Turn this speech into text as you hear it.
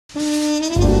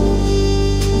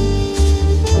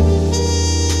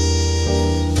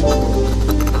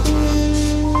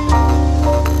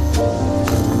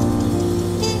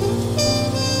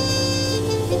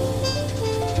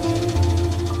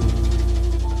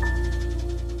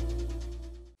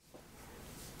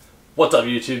What's up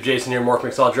YouTube, Jason here, Morph,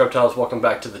 Mixology, Reptiles. Welcome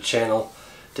back to the channel.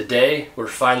 Today we're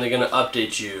finally going to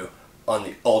update you on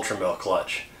the Ultramel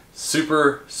clutch.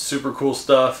 Super cool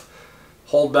stuff.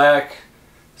 Hold back,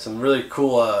 some really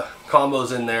cool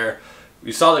combos in there.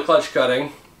 You saw the clutch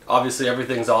cutting. Obviously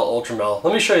everything's all Ultramel.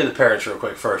 Let me show you the parents real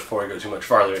quick first before I go too much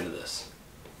farther into this.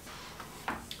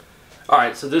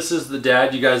 Alright, so this is the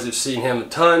dad. You guys have seen him a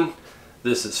ton.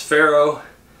 This is Pharaoh,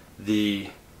 the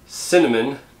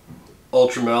Cinnamon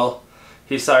Ultramel.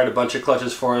 He sired a bunch of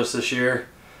clutches for us this year.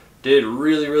 Did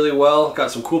really well.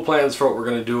 Got some cool plans for what we're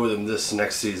going to do with him this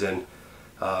next season.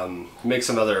 Make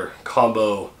some other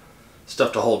combo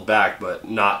stuff to hold back, but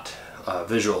not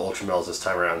visual Ultramels this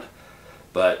time around.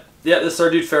 But yeah, this is our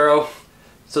dude Pharaoh.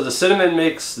 So the Cinnamon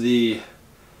makes the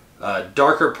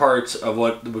darker parts of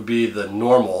what would be the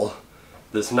normal.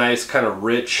 This nice kind of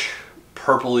rich,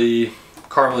 purpley,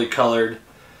 caramely colored.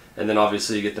 And then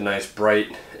obviously you get the nice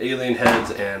bright alien heads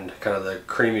and kind of the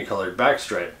creamy colored back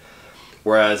stripe.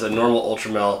 Whereas a normal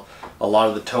Ultramel, a lot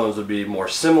of the tones would be more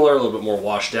similar, a little bit more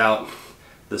washed out.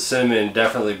 The Cinnamon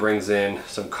definitely brings in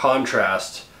some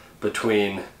contrast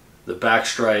between the back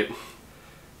stripe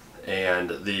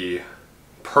and the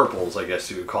purples, I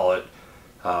guess you would call it,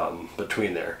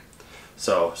 between there.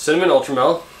 So Cinnamon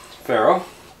Ultramel, Pharaoh.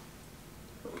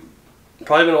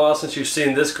 Probably been a while since you've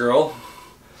seen this girl,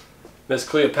 Miss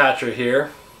Cleopatra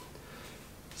here.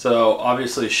 So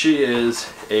obviously she is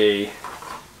a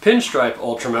pinstripe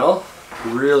Ultramel,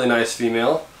 really nice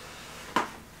female.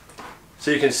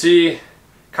 So you can see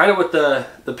kind of with the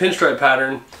pinstripe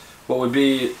pattern, what would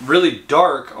be really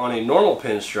dark on a normal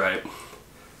pinstripe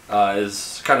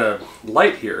is kind of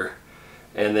light here.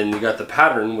 And then you got the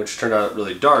pattern which turned out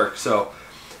really dark. So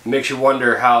it makes you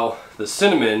wonder how the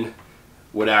Cinnamon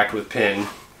would act with pin,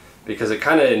 because it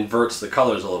kind of inverts the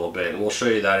colors a little bit, and we'll show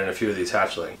you that in a few of these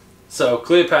hatchlings. So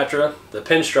Cleopatra, the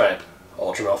pinstripe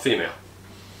Ultramel female.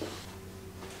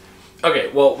 Okay,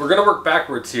 well we're gonna work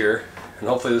backwards here, and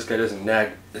hopefully this guy doesn't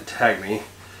tag me.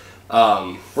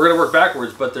 We're gonna work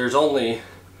backwards, but there's only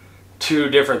two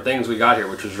different things we got here,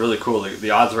 which was really cool.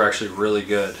 The odds were actually really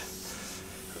good,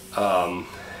 and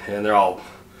they're all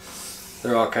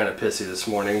kind of pissy this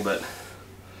morning. But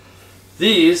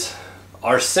these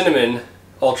are Cinnamon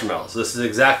Ultramels. This is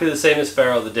exactly the same as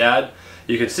Pharaoh, the dad.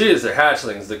 You can see as they're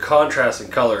hatchlings, the contrast in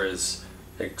color is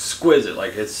exquisite.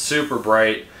 Like, it's super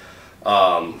bright.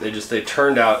 They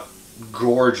turned out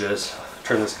gorgeous.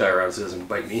 Turn this guy around so he doesn't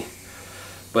bite me.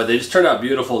 But they just turned out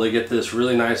beautiful. They get this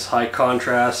really nice high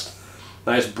contrast,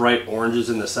 nice bright oranges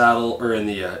in the saddle or in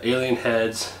the alien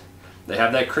heads. They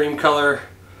have that cream color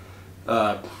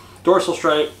dorsal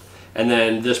stripe. And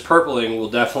then this purpling will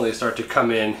definitely start to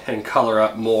come in and color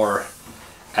up more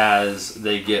as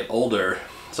they get older.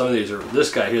 Some of these are, this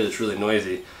guy here that's really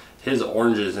noisy, his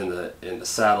oranges in the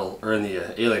saddle or in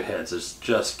the alien heads is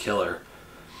just killer.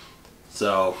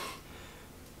 So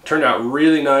turned out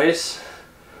really nice.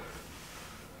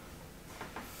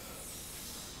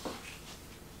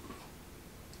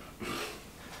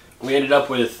 We ended up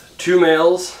with 2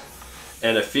 males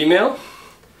and a female.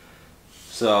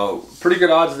 So pretty good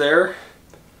odds there.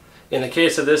 In the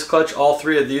case of this clutch, all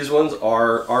 3 of these ones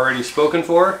are already spoken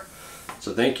for.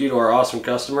 So thank you to our awesome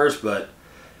customers, but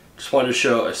just wanted to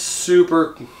show a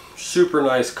super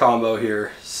nice combo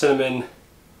here. Cinnamon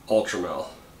Ultramel.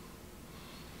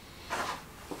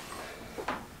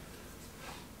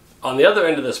 On the other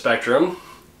end of the spectrum,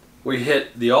 we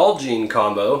hit the all gene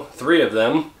combo, 3 of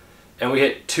them, and we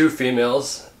hit 2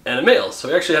 females and a male. So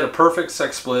we actually had a perfect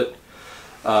sex split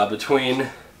between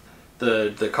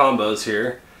the combos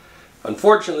here.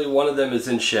 Unfortunately, one of them is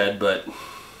in shed, but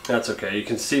that's okay. You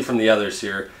can see from the others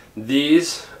here,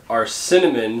 these are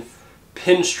Cinnamon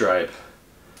pinstripe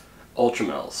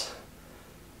Ultramels.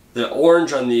 The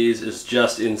orange on these is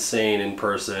just insane in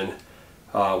person.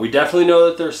 We definitely know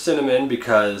that they're Cinnamon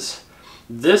because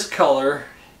this color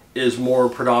is more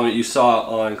predominant. You saw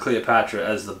on Cleopatra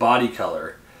as the body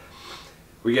color.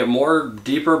 We get more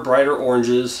deeper, brighter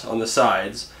oranges on the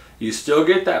sides. You still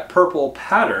get that purple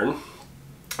pattern.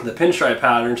 The pinstripe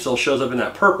pattern still shows up in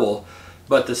that purple,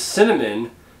 but the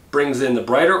Cinnamon brings in the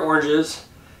brighter oranges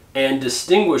and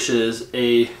distinguishes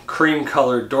a cream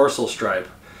colored dorsal stripe,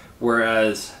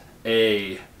 whereas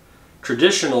a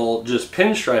traditional just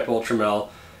pinstripe Ultramel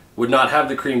would not have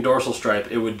the cream dorsal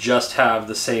stripe. It would just have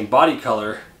the same body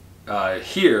color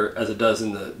here as it does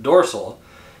in the dorsal,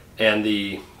 and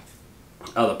the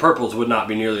purples would not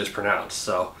be nearly as pronounced.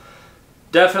 So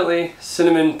definitely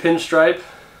Cinnamon pinstripe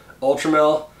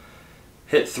Ultramel.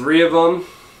 Hit 3 of them.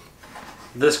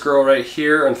 This girl right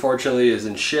here unfortunately is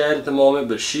in shed at the moment,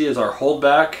 but she is our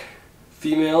holdback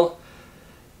female.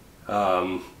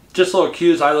 just little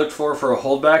cues I looked for a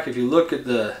holdback. If you look at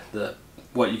the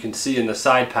what you can see in the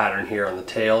side pattern here on the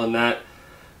tail and that,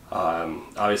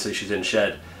 obviously she's in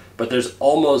shed, but there's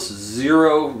almost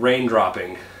zero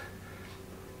raindropping.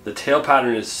 The tail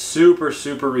pattern is super,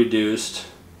 super reduced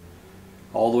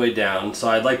all the way down. So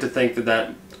I'd like to think that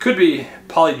that could be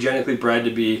polygenically bred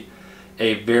to be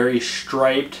a very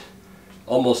striped,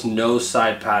 almost no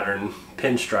side pattern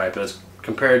pinstripe as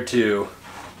compared to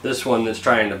this one that's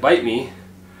trying to bite me.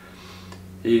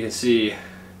 You can see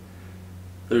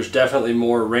there's definitely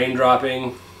more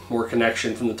raindropping, more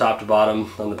connection from the top to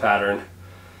bottom on the pattern.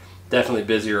 Definitely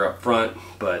busier up front,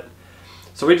 but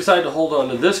so we decided to hold on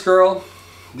to this girl.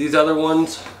 These other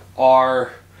ones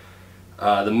are,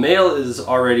 the male is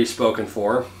already spoken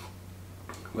for,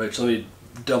 which let me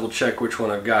double check which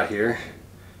one I've got here.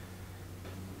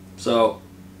 So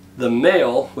the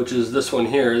male, which is this one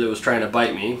here that was trying to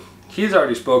bite me, he's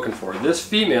already spoken for. This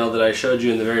female that I showed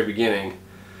you in the very beginning,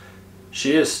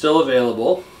 she is still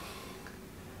available.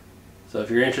 So if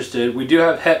you're interested, we do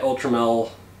have het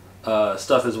Ultramel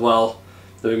stuff as well,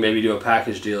 that we maybe do a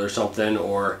package deal or something,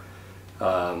 or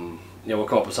yeah, we'll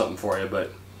come up with something for you.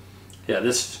 But yeah,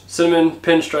 this cinnamon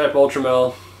pinstripe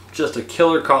Ultramel, just a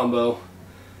killer combo.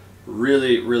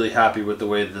 Really, really happy with the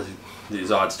way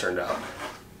these odds turned out.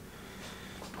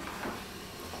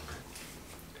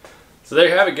 So there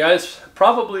you have it, guys.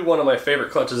 Probably one of my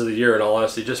favorite clutches of the year, in all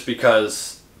honesty, just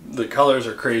because the colors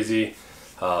are crazy.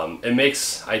 It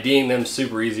makes IDing them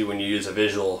super easy when you use a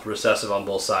visual recessive on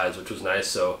both sides, which was nice.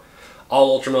 So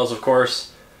all Ultramels, of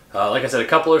course. Like I said, a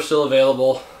couple are still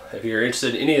available. If you're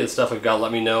interested in any of the stuff we've got,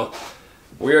 let me know.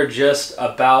 We are just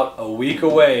about a week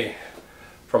away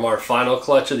from our final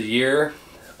clutch of the year.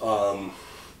 I'm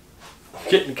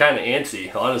getting kind of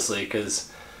antsy, honestly,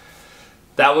 because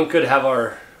that one could have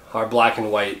our black and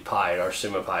white pied, our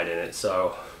Suma pied in it.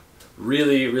 So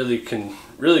really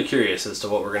curious as to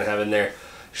what we're gonna have in there.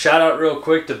 Shout out real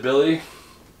quick to Billy.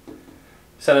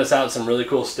 Sent us out some really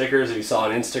cool stickers if you saw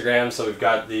on Instagram. So we've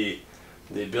got the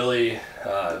Billy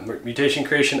Mutation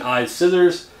Creation Eyes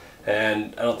Scissors,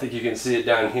 and I don't think you can see it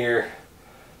down here,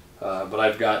 but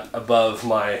I've got above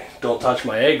my Don't Touch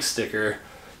My Eggs sticker,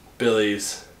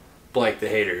 Billy's Blank the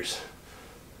Haters.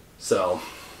 So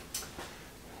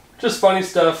just funny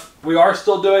stuff. We are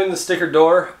still doing the sticker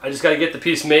door. I just got to get the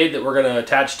piece made that we're going to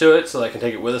attach to it so that I can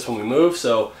take it with us when we move.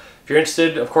 So if you're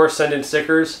interested, of course, send in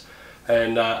stickers,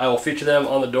 and I will feature them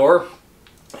on the door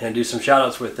and do some shout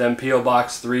outs with them. P.O.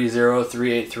 Box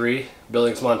 30383,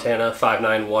 Billings, Montana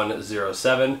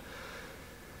 59107.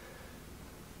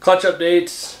 Clutch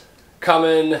updates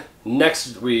coming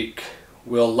next week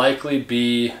will likely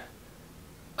be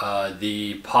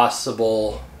the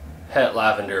possible het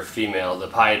lavender female, the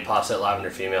pied posset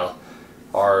lavender female,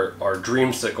 our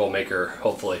dreamsicle maker,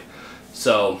 hopefully.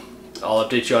 So I'll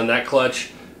update you on that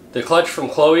clutch. The clutch from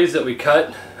Chloe's that we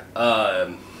cut,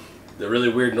 the really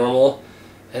weird normal,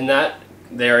 and that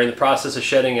they are in the process of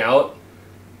shedding out.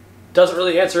 Doesn't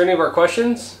really answer any of our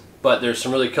questions, but there's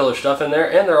some really killer stuff in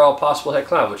there, and they're all possible het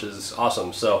clown, which is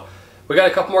awesome. So we got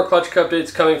a couple more clutch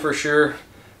updates coming for sure,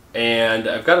 and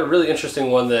I've got a really interesting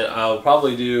one that I'll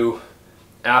probably do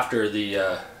after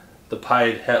the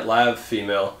pied het lav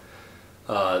female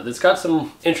that's got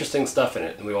some interesting stuff in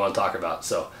it that we want to talk about.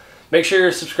 So make sure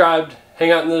you're subscribed,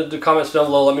 hang out in the comments down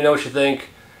below, let me know what you think.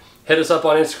 Hit us up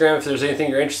on Instagram if there's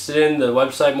anything you're interested in. The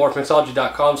website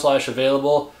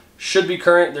morphmixology.com/available should be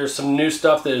current. There's some new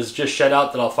stuff that is just shed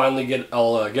out that I'll finally get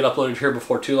uploaded here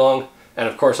before too long, and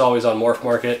of course always on Morph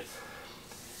Market.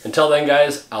 Until then,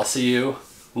 guys, I'll see you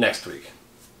next week.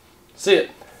 See ya.